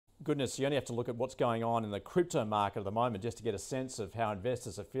goodness, you only have to look at what's going on in the crypto market at the moment just to get a sense of how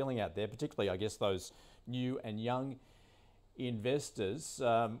investors are feeling out there, particularly, I guess, those new and young investors.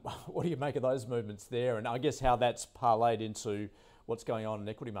 What do you make of those movements there? And I guess how that's parlayed into what's going on in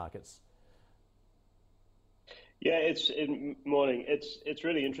equity markets? Yeah, morning. It's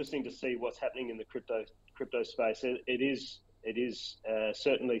really interesting to see what's happening in the crypto space. It is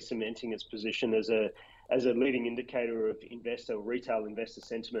certainly cementing its position as a leading indicator of retail investor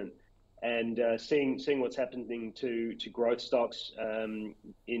sentiment, and seeing what's happening to growth stocks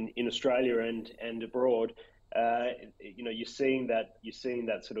in Australia and abroad. You're seeing that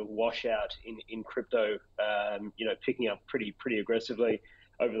sort of washout in crypto. Picking up pretty aggressively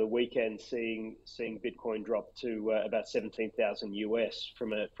over the weekend, seeing Bitcoin drop to about 17,000 US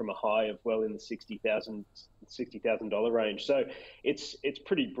from a high of well in the $60,000 range. So it's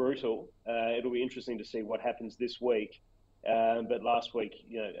pretty brutal. It'll be interesting to see what happens this week. But last week,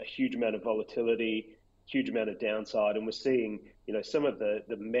 a huge amount of volatility, huge amount of downside, and we're seeing some of the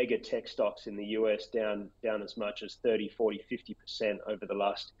mega tech stocks in the US down as much as 30, 40, 50% over the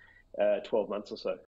last 12 months or so.